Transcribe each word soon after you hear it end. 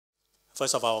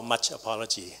First of all, much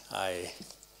apology.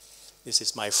 This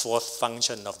is my fourth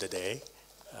function of the day,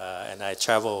 and I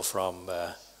travel from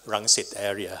Rangsit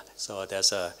area, so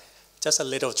there's just a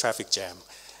little traffic jam,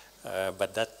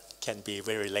 but that can be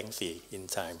very lengthy in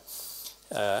time.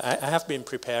 I have been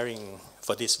preparing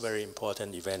for this very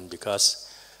important event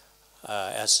because,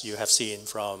 as you have seen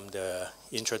from the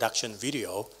introduction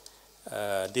video,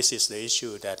 this is the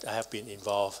issue that I have been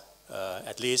involved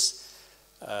at least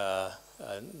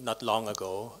not long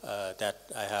ago, that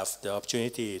I have the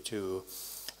opportunity to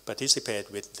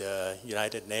participate with the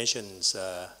United Nations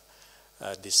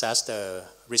Disaster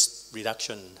Risk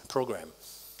Reduction Program.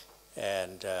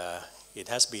 And it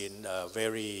has been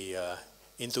very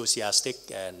enthusiastic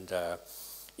and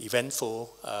eventful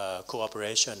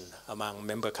cooperation among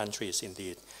member countries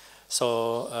indeed.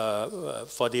 So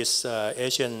for this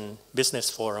Asian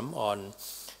Business Forum on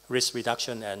Risk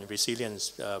Reduction and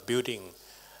Resilience Building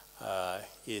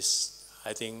is,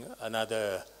 I think,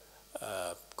 another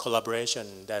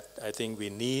collaboration that I think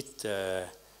we need to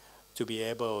be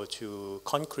able to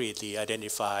concretely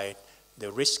identify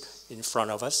the risk in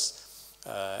front of us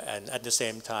and at the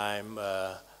same time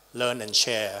learn and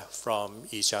share from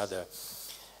each other.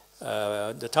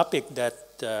 The topic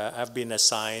that I've been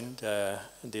assigned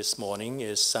this morning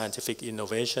is scientific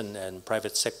innovation and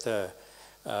private sector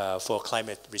for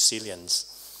climate resilience.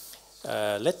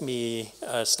 Let me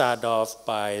start off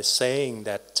by saying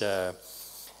that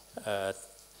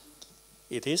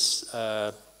it is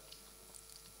a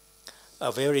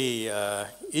very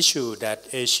issue that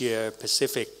Asia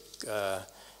Pacific,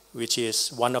 which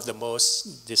is one of the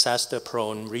most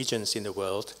disaster-prone regions in the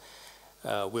world,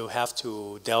 will have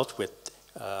to deal with,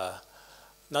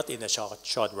 not in a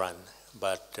short run,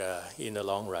 but in the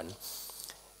long run.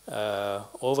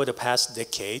 Over the past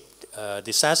decade,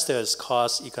 disasters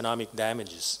cause economic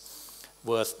damages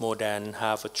worth more than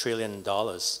 $500 billion.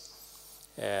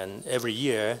 And every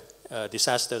year,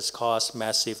 disasters cause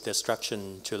massive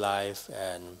destruction to life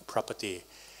and property,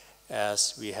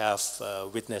 as we have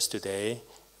witnessed today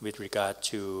with regard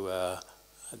to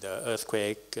the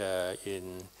earthquake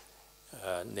in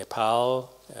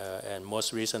Nepal and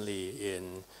most recently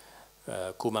in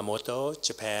Kumamoto,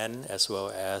 Japan, as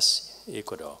well as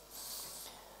Ecuador.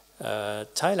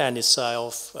 Thailand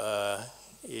itself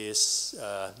is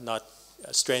not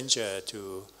a stranger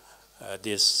to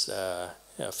this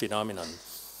phenomenon.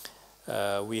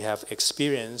 We have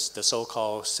experienced the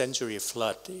so-called century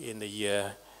flood in the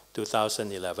year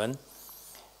 2011.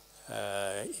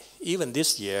 Even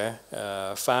this year,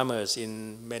 farmers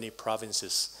in many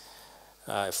provinces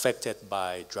are affected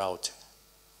by drought.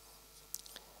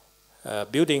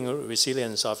 Building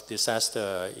resilience of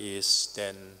disaster is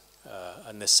then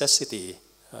a necessity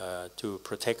to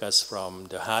protect us from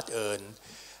the hard-earned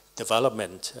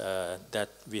development that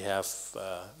we have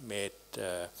made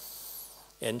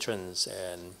entrance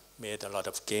and made a lot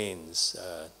of gains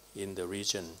in the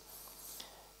region.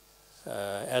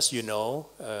 As you know,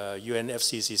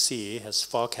 UNFCCC has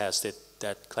forecasted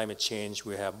that climate change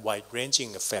will have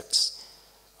wide-ranging effects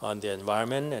on the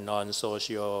environment and on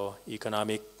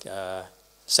socio-economic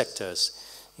sectors,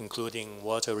 including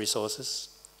water resources,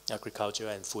 agriculture,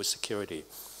 and food security,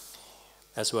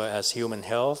 as well as human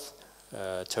health,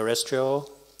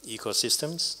 terrestrial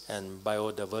ecosystems, and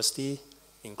biodiversity,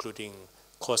 including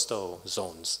coastal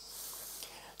zones.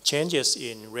 Changes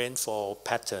in rainfall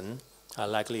pattern are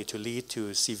likely to lead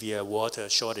to severe water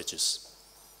shortages.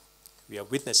 We are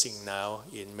witnessing now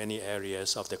in many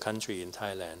areas of the country in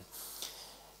Thailand.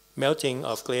 Melting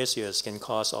of glaciers can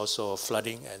cause also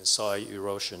flooding and soil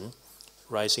erosion.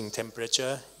 Rising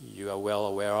temperature, you are well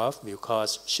aware of, will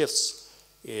cause shifts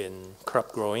in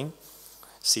crop growing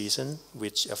season,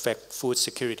 which affect food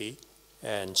security,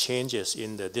 and changes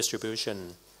in the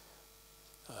distribution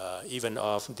even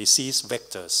of disease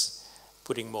vectors,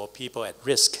 putting more people at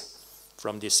risk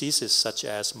from diseases such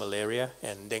as malaria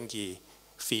and dengue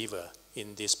fever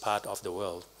in this part of the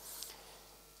world.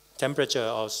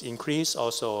 Temperature increase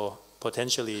also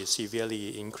potentially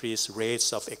severely increase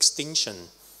rates of extinction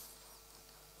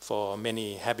for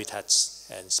many habitats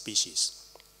and species.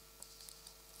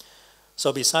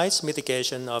 So besides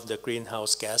mitigation of the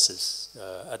greenhouse gases,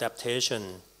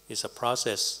 adaptation is a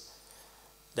process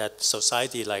that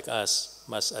society like us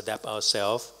must adapt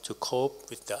ourselves to cope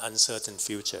with the uncertain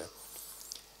future.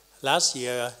 Last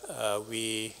year,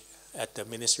 we at the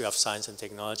Ministry of Science and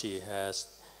Technology has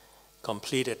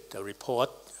completed a report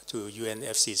to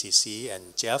UNFCCC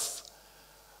and GEF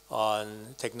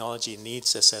on technology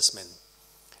needs assessment.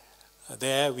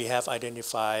 There we have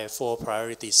identified 4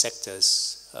 priority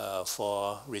sectors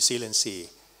for resiliency,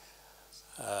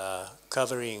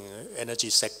 covering energy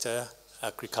sector,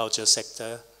 agriculture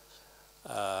sector,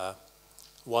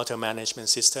 water management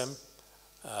system,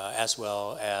 as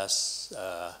well as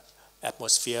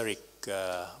atmospheric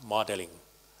modeling.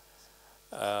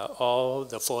 All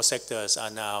the 4 sectors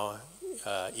are now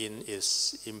in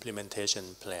its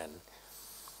implementation plan.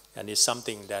 And it's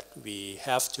something that we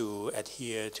have to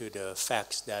adhere to the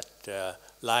facts that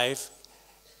life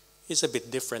is a bit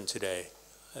different today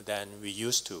than we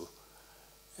used to.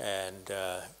 And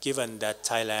given that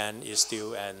Thailand is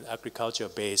still an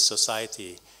agriculture-based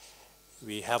society,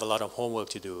 we have a lot of homework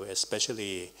to do,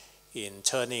 especially in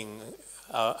turning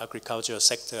our agriculture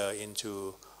sector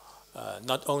into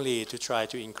not only to try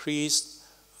to increase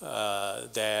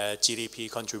their GDP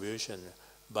contribution,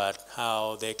 but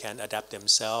how they can adapt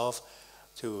themselves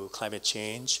to climate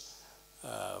change,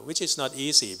 which is not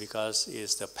easy because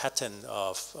it's the pattern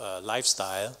of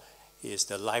lifestyle, it's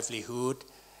the livelihood,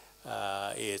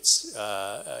 it's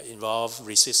involves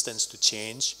resistance to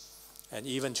change. And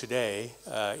even today,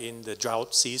 in the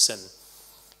drought season,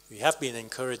 we have been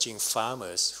encouraging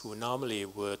farmers who normally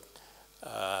would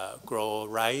grow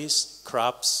rice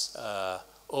crops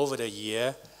over the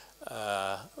year,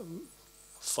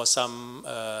 for some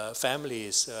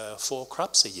families, 4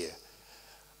 crops a year.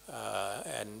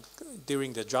 And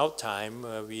during the drought time,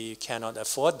 we cannot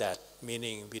afford that,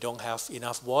 meaning we don't have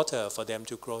enough water for them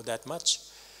to grow that much.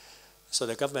 So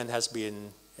the government has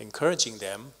been encouraging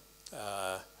them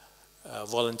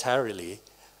voluntarily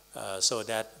so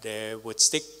that they would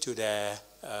stick to their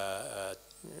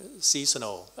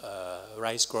seasonal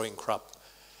rice growing crop.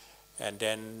 And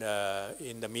then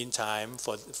in the meantime,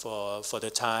 for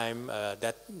the time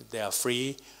that they are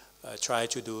free, try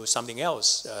to do something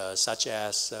else, such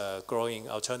as growing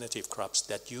alternative crops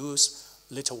that use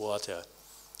little water,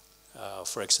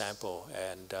 for example.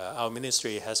 And our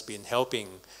ministry has been helping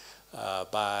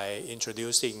by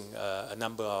introducing a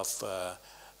number of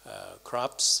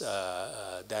crops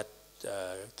that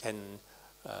can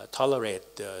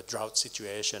tolerate the drought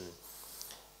situation.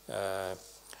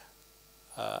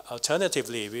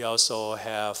 Alternatively, we also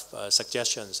have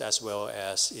suggestions as well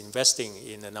as investing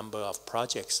in a number of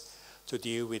projects to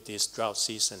deal with this drought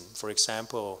season. For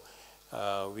example,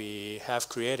 we have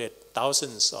created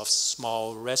thousands of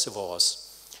small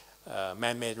reservoirs,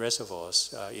 man-made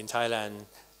reservoirs. In Thailand,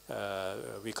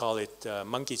 we call it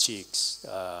monkey cheeks,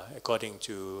 according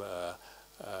to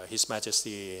His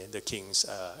Majesty the King's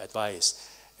advice.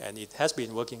 And it has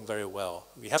been working very well.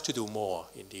 We have to do more,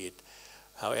 indeed.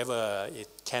 However, it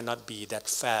cannot be that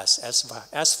fast,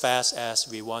 as fast as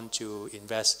we want to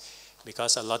invest,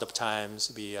 because a lot of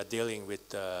times we are dealing with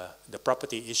the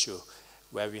property issue,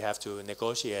 where we have to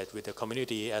negotiate with the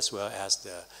community as well as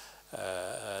the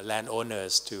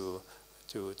landowners to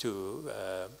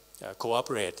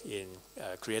cooperate in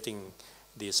creating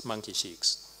these monkey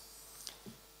cheeks.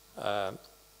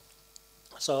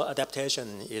 So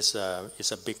adaptation is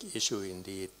a big issue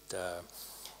indeed,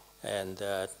 and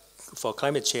for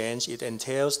climate change, it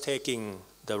entails taking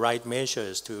the right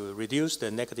measures to reduce the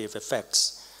negative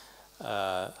effects,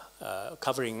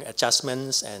 covering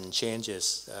adjustments and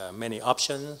changes, many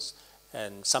options,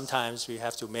 and sometimes we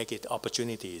have to make it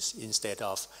opportunities instead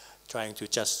of trying to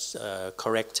just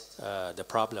correct the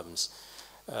problems.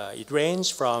 It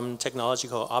ranges from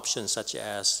technological options such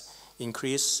as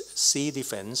increased sea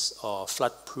defense or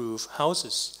flood-proof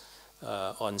houses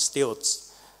on stilts,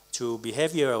 to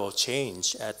behavioral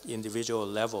change at individual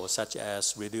levels, such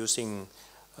as reducing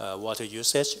water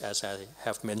usage, as I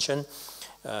have mentioned,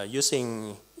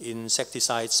 using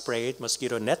insecticide-sprayed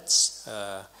mosquito nets,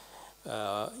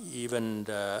 even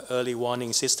the early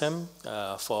warning system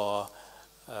for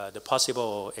the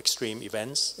possible extreme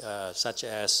events, such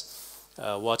as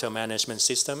water management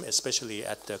system, especially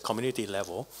at the community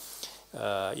level,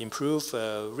 improve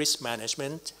risk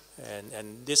management.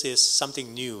 And this is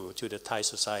something new to the Thai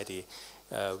society.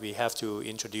 We have to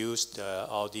introduce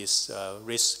all these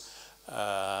risk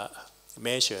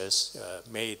measures,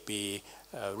 may it be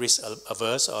risk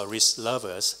averse or risk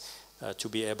lovers, to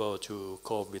be able to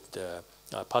cope with the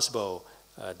possible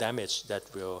damage that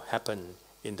will happen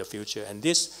in the future. And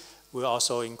this will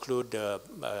also include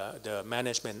the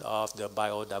management of the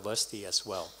biodiversity as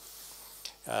well.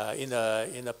 In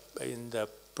the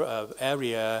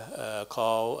area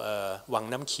called Wang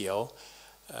Nam Kieu,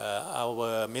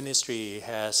 our ministry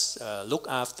has looked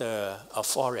after a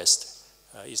forest.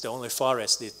 It's the only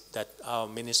forest that our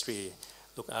ministry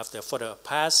looked after for the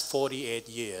past 48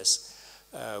 years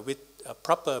with a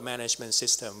proper management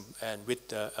system and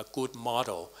with a good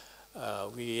model.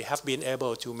 We have been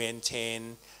able to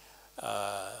maintain,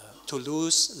 to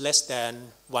lose less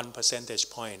than 1 percentage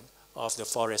point of the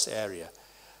forest area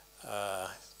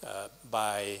by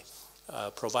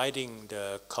providing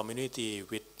the community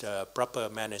with proper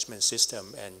management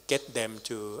system and get them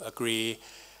to agree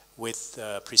with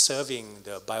preserving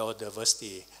the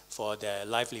biodiversity for their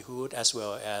livelihood as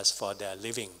well as for their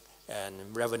living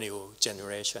and revenue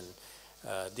generation.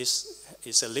 This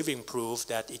is a living proof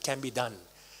that it can be done.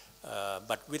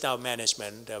 But without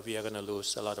management, we are going to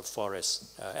lose a lot of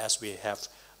forests as we have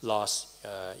lost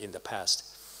in the past.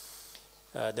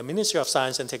 The Ministry of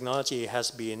Science and Technology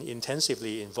has been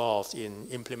intensively involved in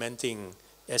implementing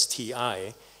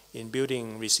STI in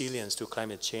building resilience to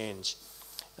climate change,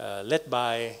 led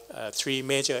by 3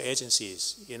 major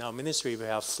agencies. In our ministry, we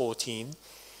have 14.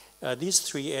 These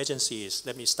 3 agencies,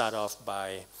 let me start off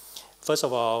by, first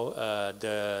of all,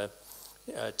 the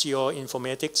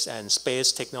Geoinformatics and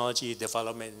Space Technology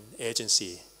Development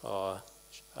Agency, or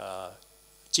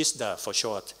GISDA for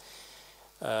short.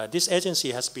 This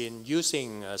agency has been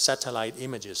using satellite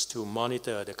images to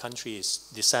monitor the country's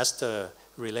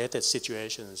disaster-related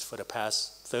situations for the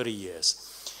past 30 years.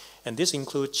 And this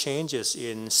includes changes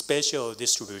in spatial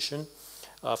distribution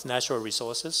of natural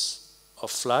resources,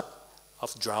 of flood,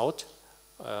 of drought,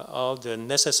 all the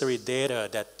necessary data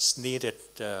that's needed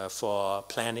for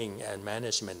planning and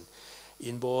management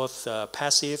in both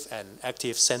passive and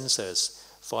active sensors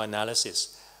for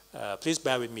analysis. Please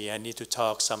bear with me, I need to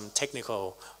talk some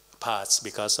technical parts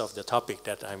because of the topic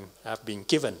that I've been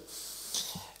given.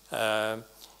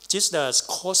 GISDA's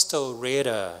coastal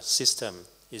radar system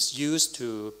is used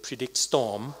to predict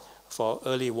storm for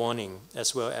early warning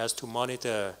as well as to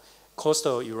monitor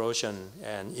coastal erosion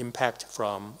and impact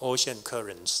from ocean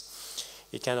currents.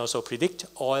 It can also predict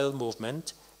oil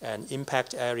movement and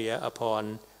impact area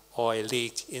upon oil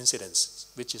leak incidents,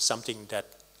 which is something that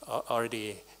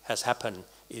already has happened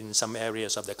in some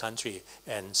areas of the country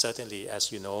and certainly,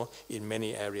 as you know, in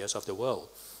many areas of the world.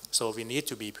 So we need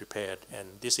to be prepared,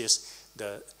 and this is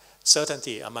the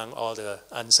certainty among all the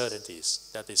uncertainties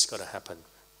that is going to happen.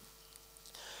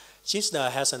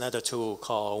 GISDA has another tool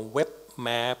called Web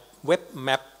Map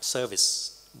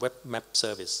Service.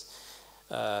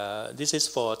 This is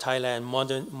for Thailand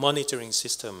monitoring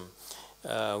system,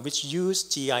 which use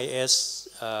GIS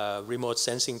remote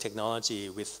sensing technology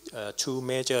with 2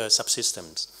 major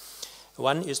subsystems.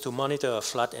 One is to monitor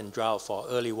flood and drought for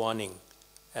early warning,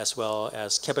 as well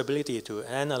as capability to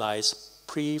analyze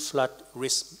pre-flood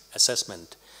risk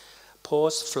assessment,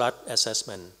 post-flood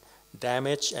assessment,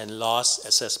 damage and loss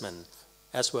assessment,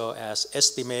 as well as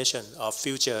estimation of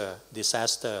future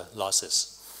disaster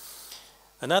losses.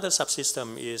 Another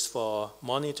subsystem is for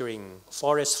monitoring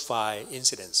forest fire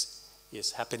incidents.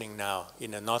 It's happening now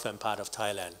in the northern part of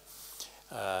Thailand.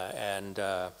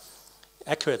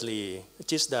 Accurately,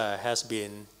 GISDA has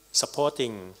been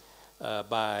supporting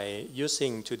by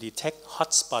using to detect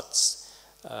hotspots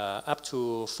up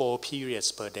to 4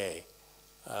 periods per day,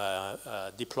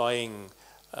 deploying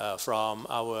from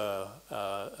our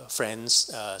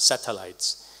friends'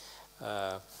 satellites,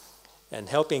 and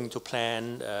helping to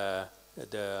plan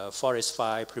the forest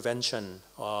fire prevention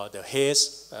or the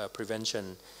haze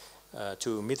prevention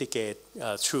to mitigate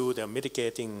through the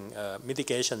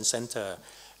mitigation center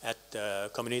at the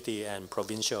community and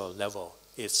provincial level.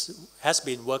 It has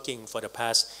been working for the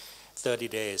past 30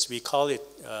 days. We call it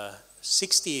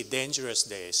 60 dangerous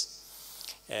days,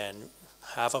 and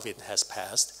half of it has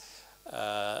passed.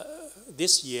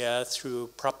 This year, through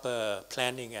proper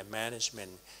planning and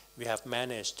management, we have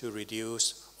managed to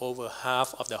reduce over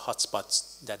half of the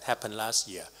hotspots that happened last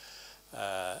year.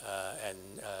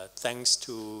 Thanks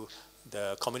to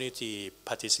the community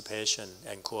participation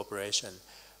and cooperation,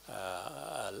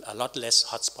 a lot less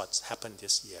hotspots happened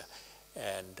this year.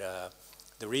 And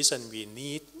the reason we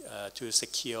need to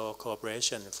secure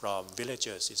cooperation from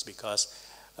villagers is because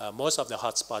most of the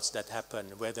hotspots that happen,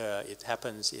 whether it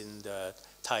happens in the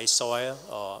Thai soil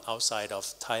or outside of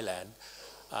Thailand,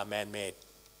 are man-made,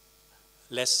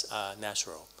 less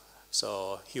natural.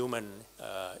 So human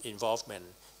involvement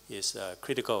is a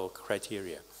critical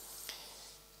criteria.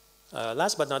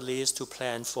 Last but not least, to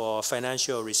plan for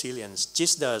financial resilience,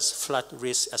 GISDA's Flood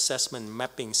Risk Assessment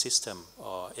Mapping System,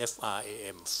 or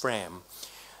FRAM,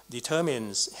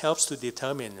 helps to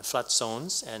determine flood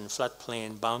zones and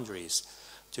floodplain boundaries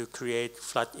to create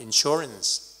flood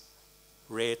insurance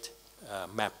rate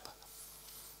map.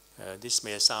 This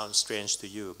may sound strange to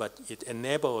you, but it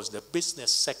enables the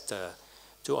business sector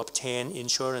to obtain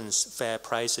insurance fair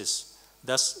prices,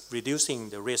 thus reducing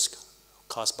the risk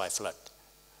caused by flood.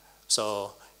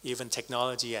 So even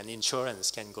technology and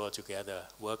insurance can go together,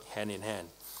 work hand in hand.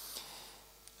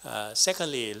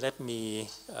 Secondly, let me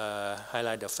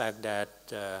highlight the fact that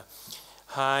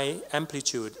high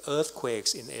amplitude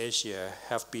earthquakes in Asia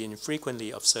have been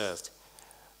frequently observed,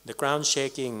 The ground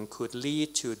shaking could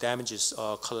lead to damages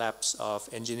or collapse of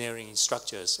engineering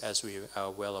structures, as we are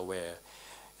well aware,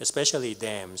 especially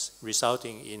dams,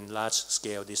 resulting in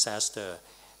large-scale disaster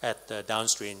at the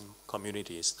downstream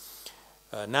communities.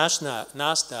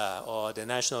 NASDA, or the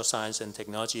National Science and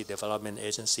Technology Development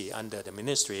Agency under the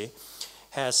ministry,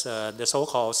 has the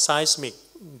so-called seismic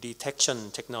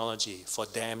detection technology for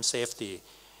dam safety,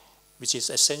 which is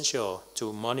essential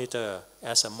to monitor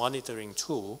as a monitoring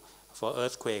tool for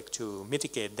earthquake to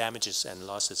mitigate damages and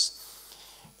losses.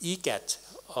 EGAT,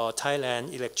 or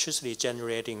Thailand Electricity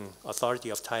Generating Authority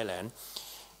of Thailand,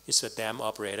 is a dam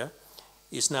operator,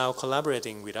 is now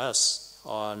collaborating with us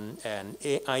on an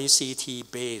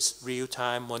ICT-based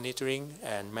real-time monitoring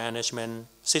and management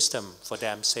system for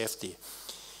dam safety.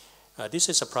 This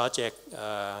is a project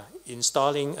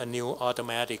installing a new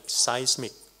automatic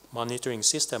seismic monitoring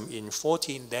system in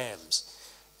 14 dams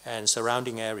and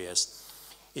surrounding areas.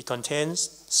 It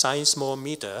contains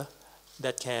seismometer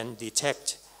that can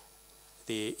detect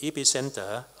the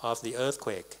epicenter of the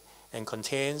earthquake and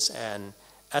contains an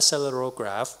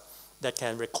accelerometer that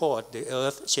can record the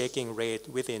earth shaking rate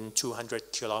within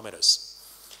 200 kilometers.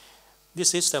 This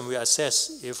system will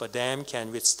assess if a dam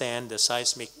can withstand the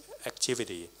seismic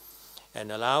activity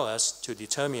and allow us to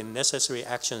determine necessary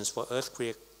actions for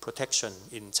earthquake protection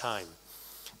in time.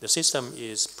 The system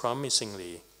is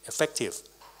promisingly effective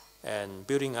and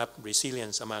building up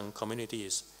resilience among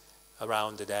communities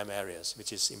around the dam areas,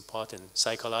 which is important.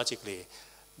 Psychologically,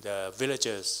 the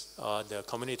villagers or the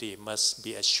community must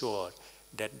be assured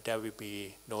that there will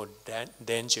be no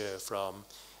danger from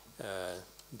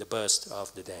the burst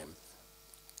of the dam.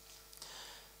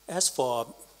 As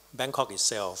for Bangkok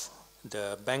itself,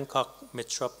 the Bangkok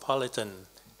metropolitan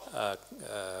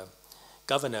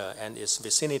governor and its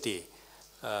vicinity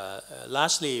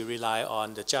largely rely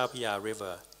on the Chao Phraya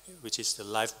River, which is the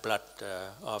lifeblood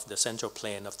of the central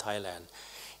plain of Thailand,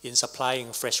 in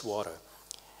supplying fresh water.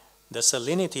 The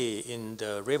salinity in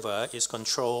the river is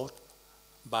controlled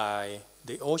by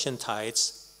the ocean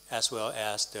tides as well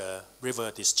as the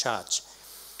river discharge.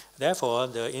 Therefore,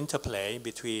 the interplay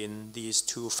between these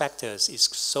two factors is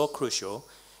so crucial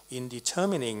in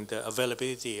determining the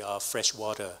availability of fresh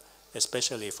water,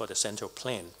 especially for the central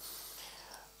plain.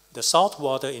 The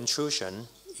saltwater intrusion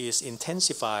is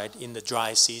intensified in the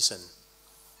dry season.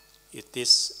 It is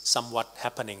somewhat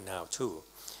happening now too,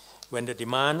 when the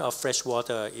demand of fresh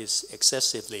water is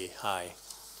excessively high,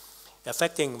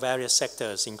 affecting various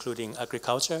sectors including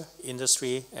agriculture,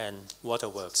 industry, and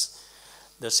waterworks.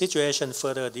 The situation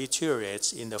further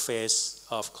deteriorates in the face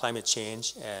of climate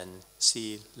change and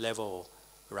sea level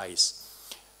rise.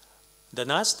 The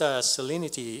NASDA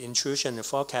salinity intrusion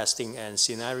forecasting and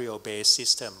scenario-based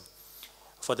system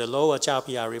for the lower Chao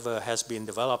Phraya River has been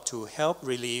developed to help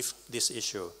relieve this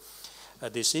issue. A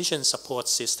decision support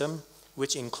system,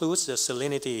 which includes the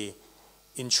salinity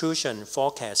intrusion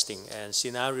forecasting and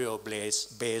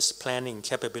scenario-based planning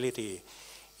capability,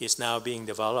 is now being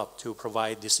developed to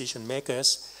provide decision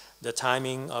makers the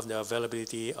timing of the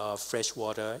availability of fresh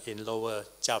water in lower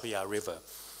Chao Phraya River.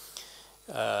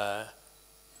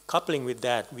 Coupling with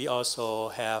that, we also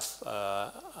have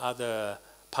other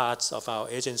parts of our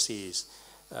agencies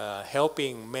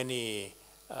helping many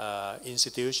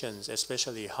institutions,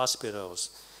 especially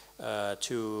hospitals,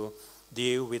 to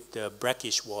deal with the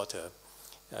brackish water.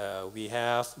 We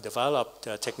have developed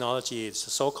technologies,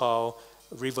 so-called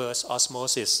reverse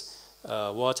osmosis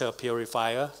water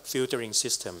purifier filtering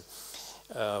system,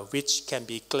 which can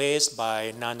be glazed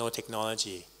by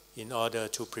nanotechnology in order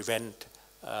to prevent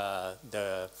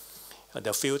the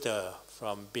filter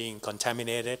from being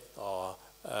contaminated or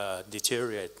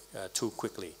deteriorate too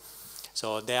quickly.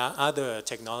 So there are other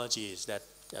technologies that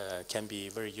can be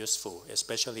very useful,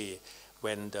 especially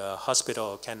when the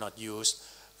hospital cannot use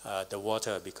the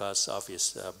water because of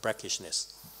its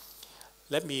brackishness.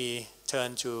 Let me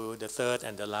turn to the third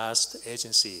and the last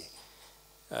agency.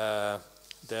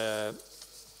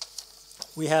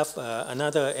 We have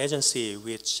another agency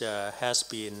which has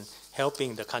been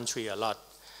helping the country a lot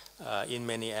in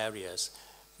many areas.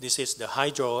 This is the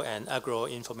Hydro and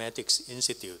Agroinformatics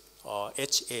Institute, or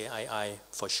HAII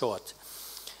for short.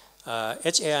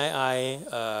 HAII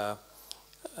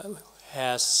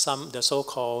has the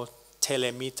so-called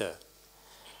telemeter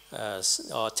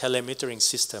or telemetering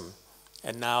system,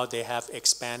 and now they have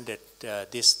expanded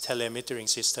this telemetering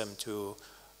system to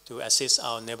assist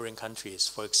our neighboring countries.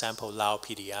 For example, Lao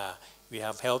PDR, we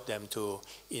have helped them to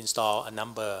install a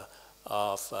number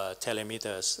of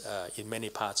telemeters in many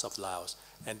parts of Laos.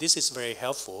 And this is very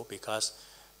helpful because,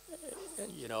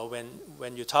 you know,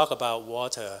 when you talk about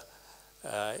water,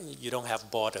 you don't have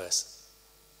borders.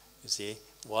 You see,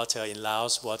 water in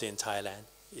Laos, water in Thailand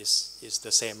is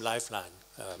the same lifeline.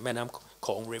 Menam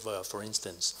Khong River, for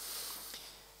instance.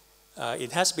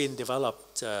 It has been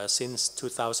developed since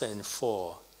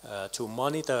 2004 to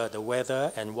monitor the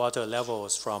weather and water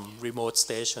levels from remote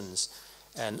stations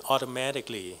and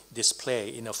automatically display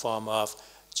in the form of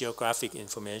geographic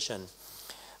information.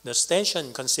 The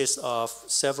station consists of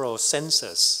several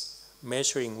sensors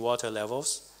measuring water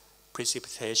levels,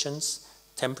 precipitations,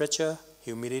 temperature,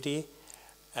 humidity,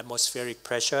 atmospheric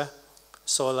pressure,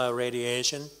 solar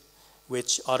radiation,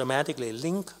 which automatically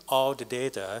link all the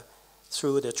data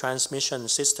through the transmission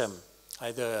system,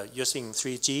 either using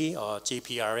 3G or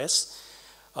GPRS,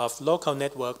 of local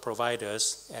network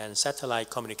providers and satellite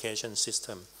communication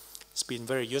system. It's been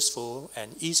very useful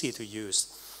and easy to use.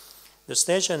 The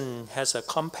station has a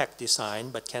compact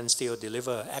design but can still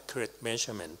deliver accurate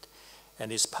measurement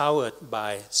and is powered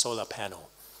by solar panel.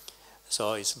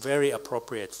 So it's very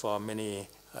appropriate for many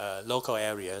local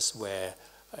areas where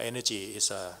energy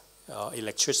is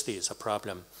electricity is a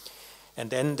problem. And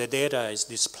then the data is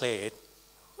displayed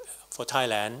for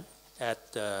Thailand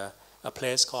at a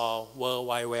place called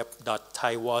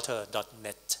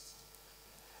worldwideweb.thaiwater.net.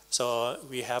 So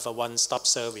we have a one-stop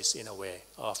service in a way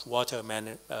of water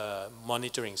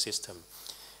monitoring system.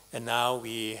 And now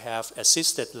we have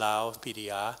assisted Lao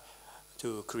PDR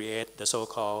to create the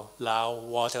so-called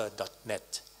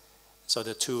laowater.net. So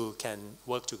the two can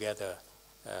work together.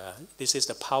 This is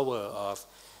the power of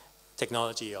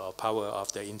technology or power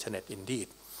of the internet indeed.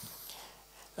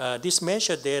 This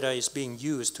measured data is being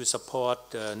used to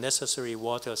support the necessary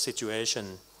water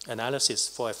situation analysis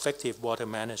for effective water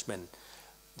management,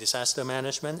 disaster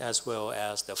management, as well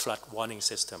as the flood warning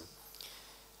system.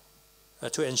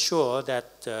 To ensure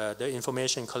that the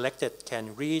information collected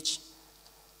can reach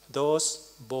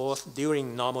those both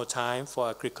during normal time for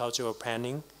agricultural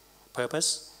planning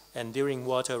purpose and during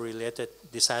water-related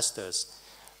disasters.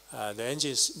 The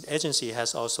agency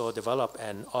has also developed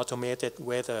an automated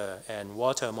weather and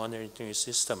water monitoring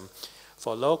system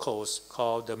for locals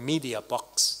called the Media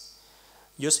Box,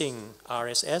 using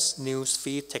RSS news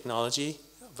feed technology,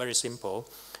 very simple,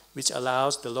 which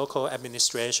allows the local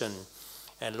administration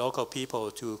and local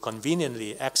people to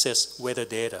conveniently access weather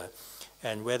data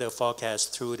and weather forecasts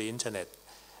through the internet.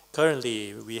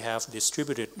 Currently, we have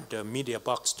distributed the Media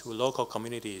Box to local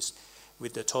communities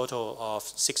with a total of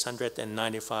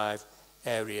 695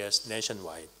 areas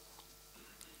nationwide.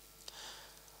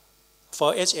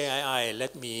 For HAII,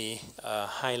 let me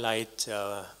highlight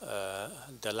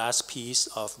the last piece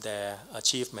of their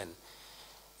achievement,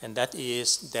 and that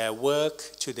is their work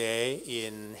today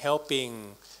in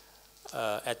helping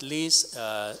at least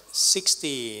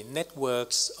 60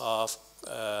 networks of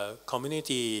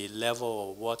community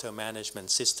level water management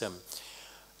system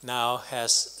now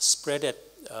has spread it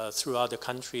throughout the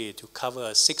country to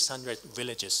cover 600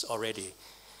 villages already.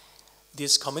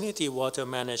 This community water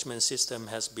management system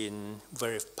has been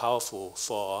very powerful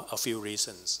for a few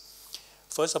reasons.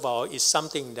 First of all, it's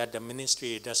something that the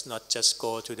ministry does not just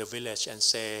go to the village and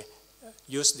say,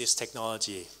 use this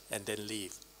technology and then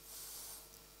leave.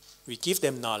 We give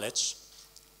them knowledge,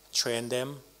 train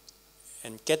them,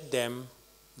 and get them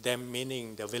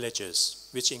meaning the villagers,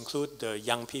 which include the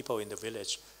young people in the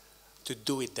village, to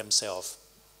do it themselves.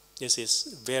 This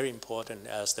is very important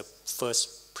as the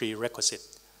first prerequisite.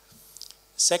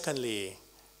 Secondly,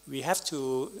 we have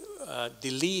to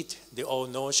delete the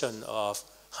old notion of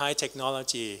high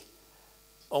technology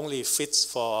only fits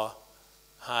for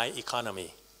high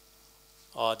economy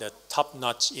or the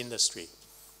top-notch industry.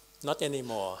 Not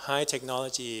anymore. High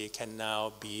technology can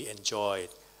now be enjoyed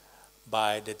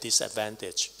by the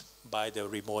disadvantaged, by the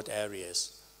remote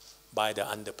areas, by the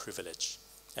underprivileged.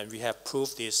 And we have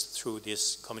proved this through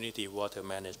this community water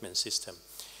management system.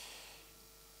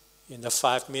 In the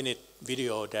 5-minute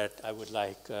video that I would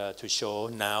like to show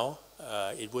now,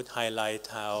 it would highlight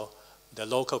how the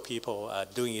local people are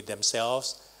doing it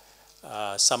themselves,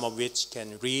 some of which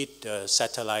can read the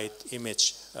satellite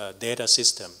image data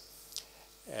system.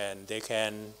 And they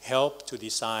can help to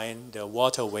design the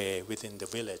waterway within the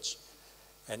village.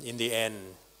 And in the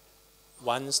end,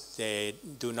 once they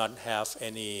do not have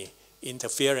any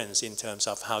interference in terms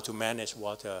of how to manage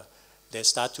water, they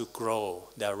start to grow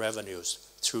their revenues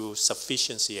through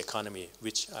sufficiency economy,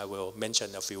 which I will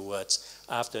mention a few words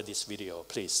after this video,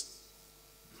 please.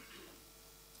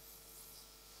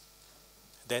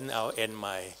 Then I'll end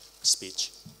my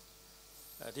speech.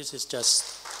 This is just,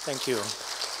 thank you.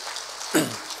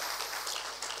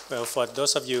 Well, for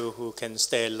those of you who can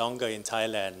stay longer in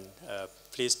Thailand,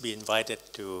 please be invited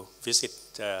to visit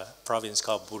a province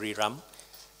called Buriram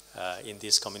in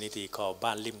this community called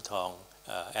Ban Lim Thong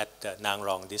at the Nang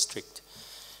Rong district.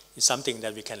 It's something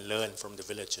that we can learn from the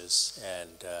villagers, and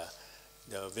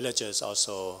the villagers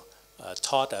also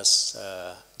taught us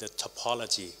the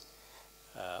topology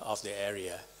of the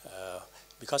area,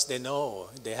 because they know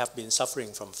they have been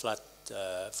suffering from flood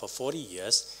for 40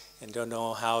 years and don't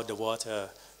know how the water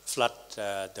flood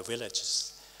the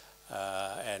villages.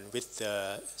 And with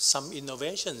some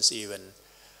innovations even,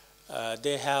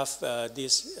 they have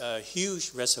these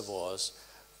huge reservoirs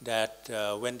that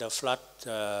when the flood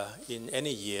in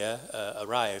any year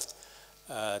arrived,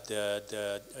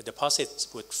 the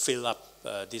deposits would fill up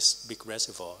this big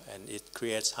reservoir, and it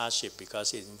creates hardship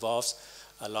because it involves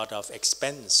a lot of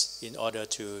expense in order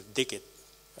to dig it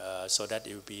so that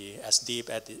it will be as deep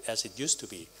as it used to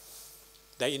be.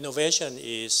 The innovation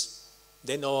is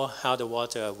they know how the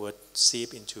water would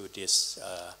seep into this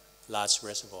large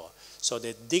reservoir. So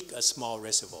they dig a small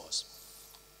reservoirs,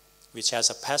 which has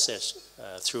a passage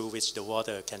through which the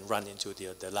water can run into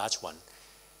the large one.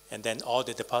 And then all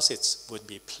the deposits would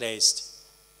be placed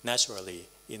naturally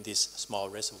in these small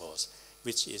reservoirs,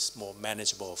 which is more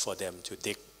manageable for them to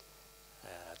dig,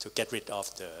 to get rid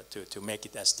of to make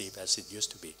it as deep as it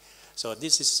used to be. So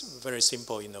this is very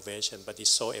simple innovation, but it's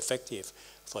so effective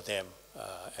for them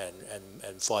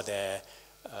and for their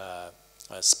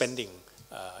spending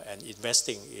and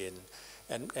investing in.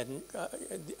 And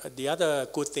the other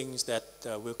good things that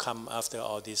will come after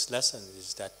all these lessons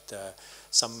is that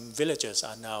some villagers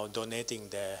are now donating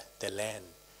their land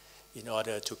in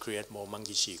order to create more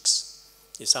monkey sheiks.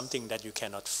 It's something that you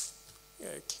cannot,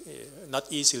 not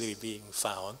easily being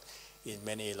found in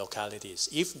many localities.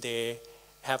 If they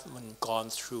haven't gone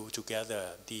through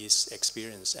together these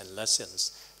experience and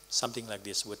lessons, something like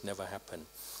this would never happen.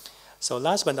 So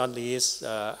last but not least,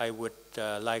 I would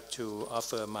like to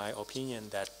offer my opinion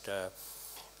that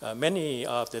many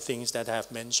of the things that I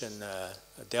have mentioned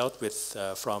dealt with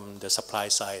from the supply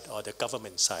side or the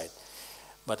government side.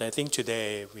 But I think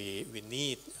today we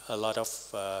need a lot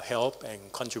of help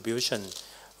and contribution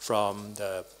from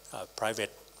the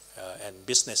private and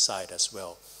business side as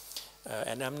well.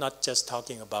 And I'm not just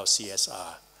talking about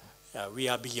CSR. We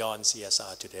are beyond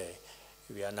CSR today.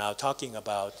 We are now talking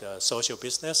about social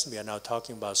business. We are now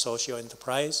talking about social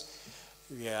enterprise.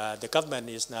 The government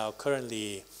is now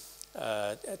currently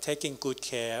taking good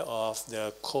care of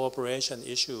the cooperation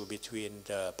issue between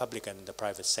the public and the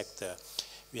private sector.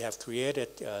 We have created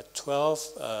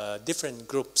 12 different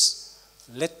groups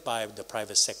led by the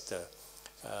private sector.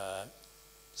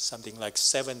 Something like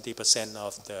 70%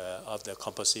 of the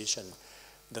composition.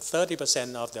 The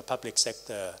 30% of the public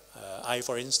sector, I,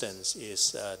 for instance,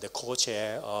 is the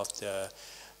co-chair of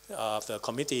the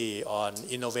Committee on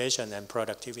Innovation and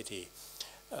Productivity.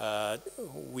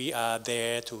 We are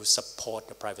there to support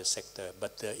the private sector,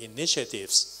 but the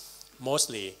initiatives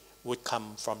mostly would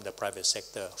come from the private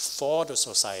sector for the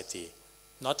society,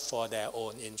 not for their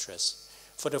own interests.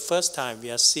 For the first time,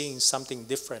 we are seeing something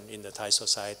different in the Thai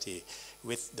society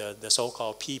with the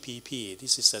so-called PPP.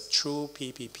 This is a true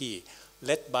PPP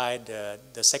led by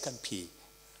the second P,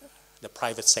 the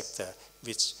private sector,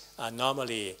 which are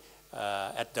normally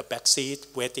at the back seat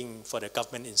waiting for the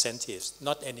government incentives,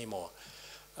 not anymore.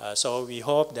 So we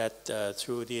hope that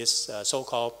through this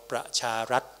so-called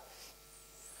Pracharat,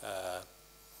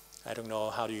 I don't know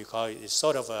how do you call it, it's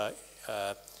sort of a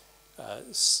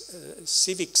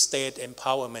civic state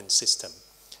empowerment system.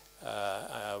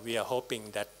 We are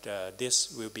hoping that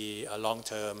this will be a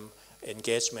long-term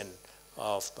engagement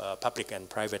of public and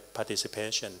private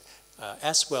participation,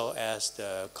 as well as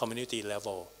the community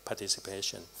level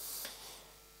participation.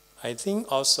 I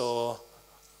think also,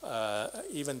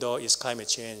 even though it's climate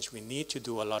change, we need to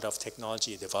do a lot of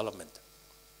technology development.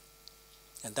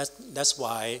 And that's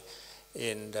why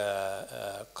in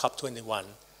the COP21,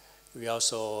 we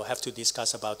also have to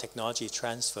discuss about technology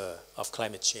transfer of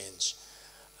climate change.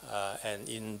 And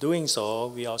in doing so,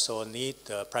 we also need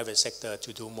the private sector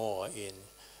to do more in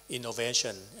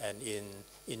innovation and in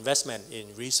investment in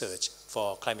research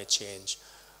for climate change.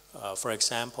 For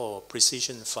example,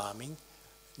 precision farming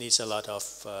needs a lot of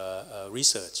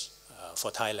research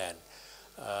for Thailand.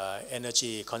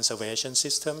 Energy conservation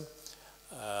system,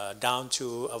 down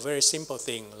to a very simple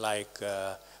thing like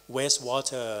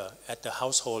wastewater at the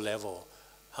household level,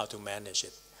 how to manage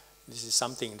it. This is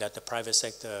something that the private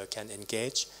sector can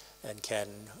engage and can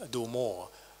do more.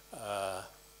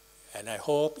 And I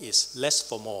hope it's less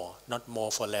for more, not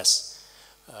more for less,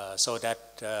 so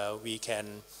that we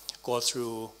can go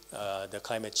through the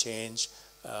climate change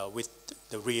with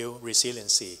the real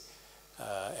resiliency,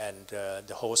 and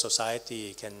the whole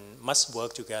society must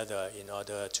work together in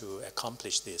order to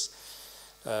accomplish this.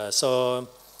 So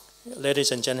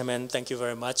Ladies and gentlemen, thank you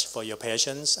very much for your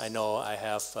patience. I know I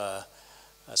have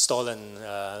stolen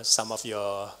some of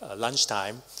your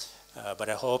lunchtime, but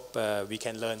I hope we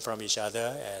can learn from each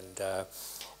other, and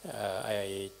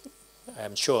I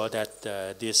am sure that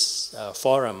this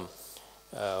forum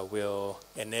will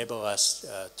enable us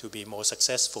to be more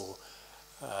successful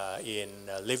in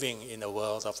living in a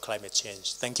world of climate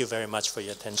change. Thank you very much for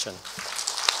your attention.